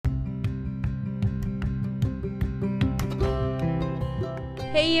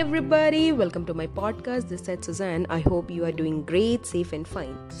Hey everybody, welcome to my podcast. This is Suzanne. I hope you are doing great, safe and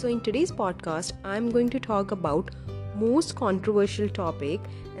fine. So in today's podcast, I'm going to talk about most controversial topic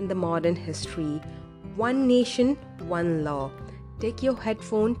in the modern history. One nation, one law. Take your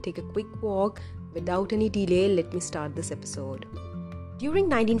headphone, take a quick walk. Without any delay, let me start this episode. During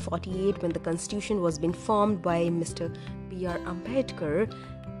 1948, when the constitution was being formed by Mr. B.R. Ambedkar,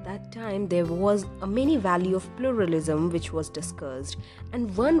 that time there was a many value of pluralism which was discussed,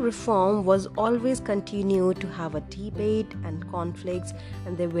 and one reform was always continued to have a debate and conflicts,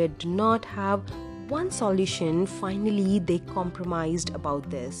 and they did not have one solution. Finally they compromised about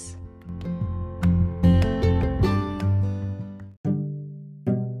this.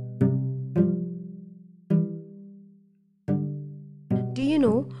 Do you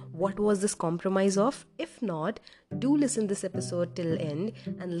know what was this compromise of? If not, do listen this episode till end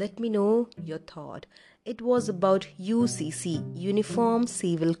and let me know your thought. It was about UCC, Uniform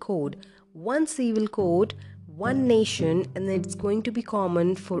Civil Code. One civil code, one nation, and it's going to be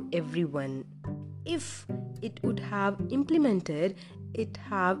common for everyone. If it would have implemented, it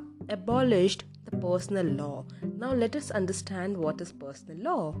have abolished the personal law. Now let us understand what is personal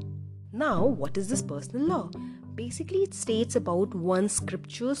law. Now, what is this personal law? Basically, it states about one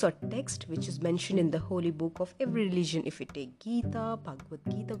scriptures or text which is mentioned in the holy book of every religion. If we take Gita, Bhagavad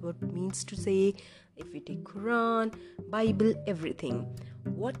Gita, what it means to say, if we take Quran, Bible, everything.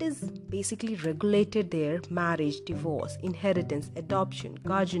 What is basically regulated there? Marriage, divorce, inheritance, adoption,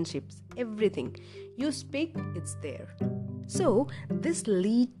 guardianships, everything. You speak, it's there. So, this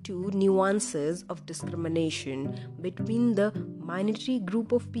lead to nuances of discrimination between the minority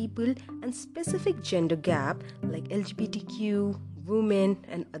group of people and specific gender gap like LGBTQ, women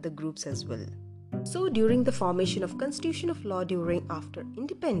and other groups as well. So, during the formation of Constitution of Law after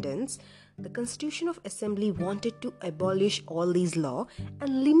independence, the Constitution of Assembly wanted to abolish all these laws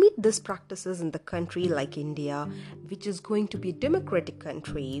and limit these practices in the country like India, which is going to be a democratic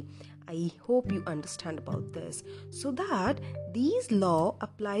country. I hope you understand about this, so that these law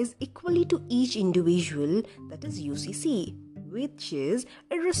applies equally to each individual, that is UCC, which is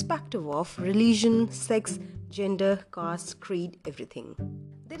irrespective of religion, sex, gender, caste, creed, everything.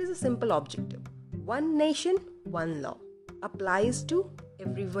 There is a simple objective. One nation, one law applies to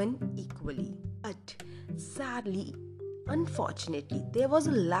everyone equally. But sadly, unfortunately, there was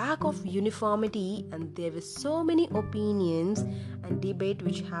a lack of uniformity and there were so many opinions and debate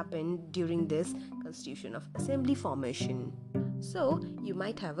which happened during this Constitution of Assembly formation. So, you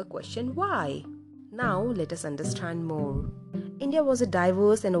might have a question, why? Now, let us understand more. India was a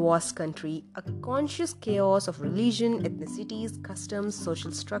diverse and vast country, a conscious chaos of religion, ethnicities, customs,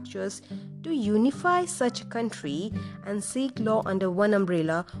 social structures. To unify such a country and seek law under one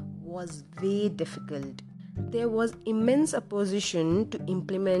umbrella was very difficult. There was immense opposition to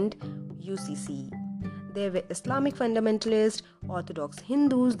implement UCC. There were Islamic fundamentalists, Orthodox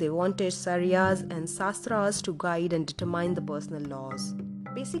Hindus, they wanted Sharias and Sastras to guide and determine the personal laws.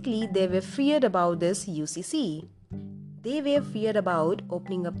 Basically, they were feared about this UCC. They were feared about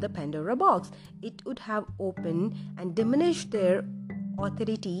opening up the Pandora box. It would have opened and diminished their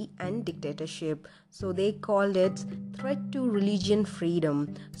authority and dictatorship. So they called it threat to religion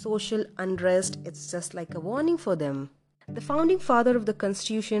freedom, social unrest. It's just like a warning for them. The founding father of the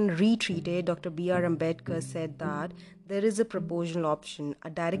constitution retreated, Dr. B.R. Ambedkar, said that there is a proportional option, a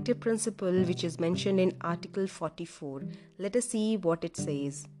directive principle which is mentioned in Article 44. Let us see what it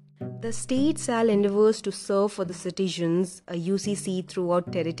says. The state shall endeavours to serve for the citizens a UCC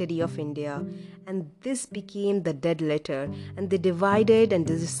throughout territory of India, and this became the dead letter, and they divided and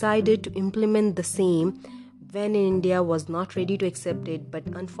decided to implement the same when India was not ready to accept it, but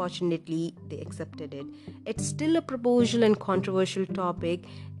unfortunately they accepted it. It's still a proposal and controversial topic.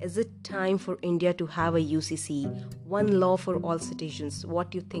 Is it time for India to have a UCC, one law for all citizens? What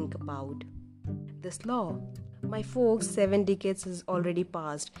do you think about this law? My folks, 7 decades has already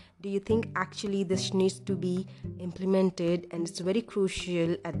passed. Do you think actually this needs to be implemented, and it's very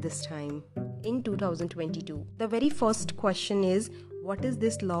crucial at this time in 2022? The very first question is, what is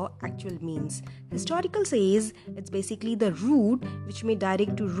this law actually means? Historical says it's basically the root which may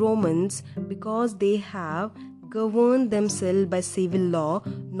direct to Romans because they have governed themselves by civil law,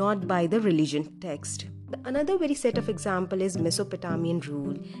 not by the religion text. Another very set of example is Mesopotamian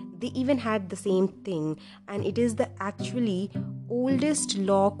rule. They even had the same thing, and it is the actually oldest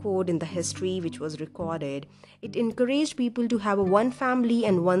law code in the history which was recorded. It encouraged people to have a one family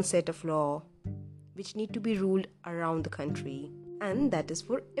and one set of law which need to be ruled around the country, and that is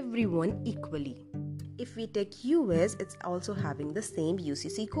for everyone equally. if we take US, it's also having the same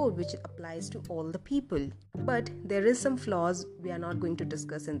UCC code which applies to all the people. But there is some flaws we are not going to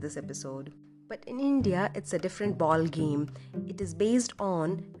discuss in this episode. But in India, it's a different ball game. It is based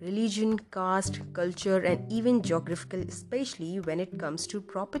on religion, caste, culture, and even geographical, especially when it comes to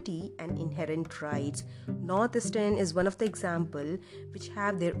property and inherent rights. Northeastern is one of the example which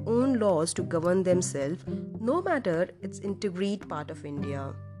have their own laws to govern themselves, no matter its integrate part of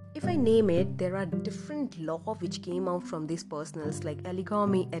India. If I name it, there are different laws which came out from these personals like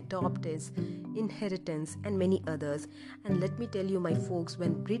allogamy, adopters, inheritance, and many others. And let me tell you, my folks,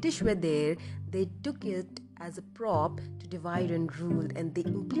 when British were there, they took it as a prop to divide and rule, and they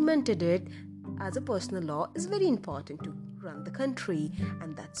implemented it as a personal law is very important to run the country.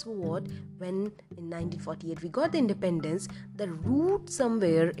 And that's what, when in 1948 we got the independence, the root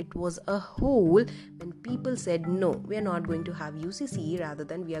somewhere it was a hole when people said no, we are not going to have UCC, rather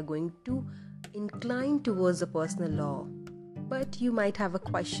than we are going to incline towards a personal law. But you might have a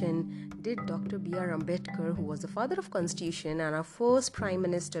question, did Dr. B.R. Ambedkar, who was the father of Constitution, and our first Prime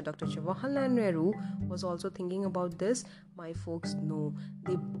Minister, Dr. Jawaharlal Nehru, was also thinking about this? My folks, no.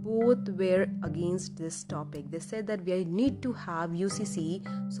 They both were against this topic. They said that we need to have UCC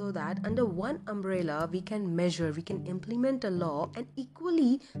so that under one umbrella we can measure, we can implement a law, and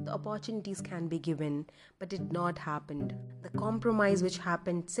equally the opportunities can be given. But it not happened. The compromise which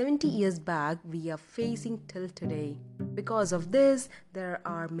happened 70 years back, we are facing till today. Because of this, there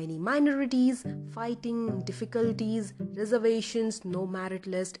are many minorities fighting difficulties, reservations, no merit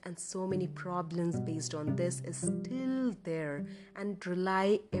list, and so many problems based on this is still there, and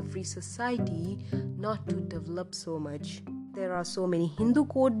rely every society not to develop so much. There are so many Hindu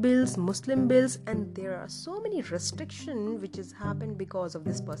code bills, Muslim bills, and there are so many restrictions which has happened because of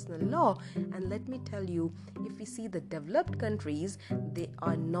this personal law. And let me tell you, if we see the developed countries, they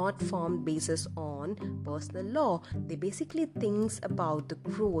are not formed basis on personal law. They basically thinks about the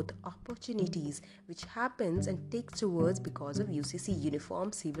growth, opportunities which happens and takes towards because of UCC,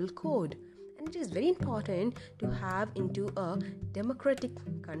 Uniform Civil Code. And it is very important to have into a democratic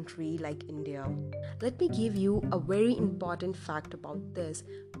country like India. Let me give you a very important fact about this.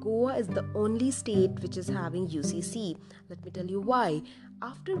 Goa is the only state which is having UCC. Let me tell you why.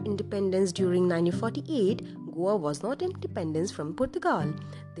 After independence during 1948, Goa was not independent from Portugal.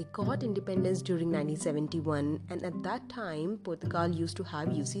 They got independence during 1971, and at that time Portugal used to have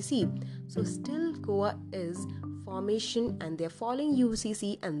UCC. So still Goa is formation and they are following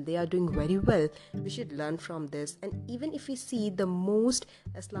UCC and they are doing very well. We should learn from this. And even if we see the most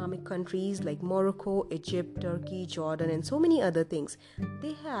Islamic countries like Morocco, Egypt, Turkey, Jordan, and so many other things,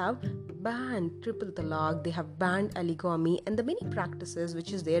 they have banned triple talaq, they have banned allogamy, and the many practices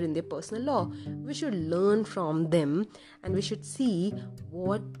which is there in their personal law. We should learn from them, and we should see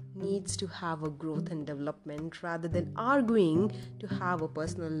what needs to have a growth and development rather than arguing to have a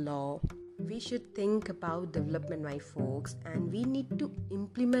personal law. We should think about development, my folks, and we need to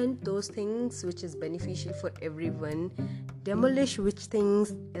implement those things which is beneficial for everyone, demolish which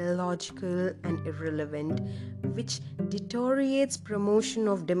things illogical and irrelevant, which deteriorates promotion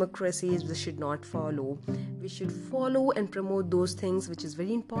of democracies we should not follow. We should follow and promote those things which is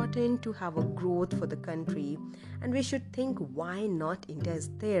very important to have a growth for the country. And we should think, why not India is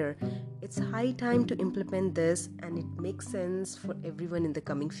there? It's high time to implement this, and it makes sense for everyone in the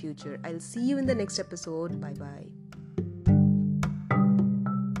coming future. I'll see you in the next episode. Bye bye.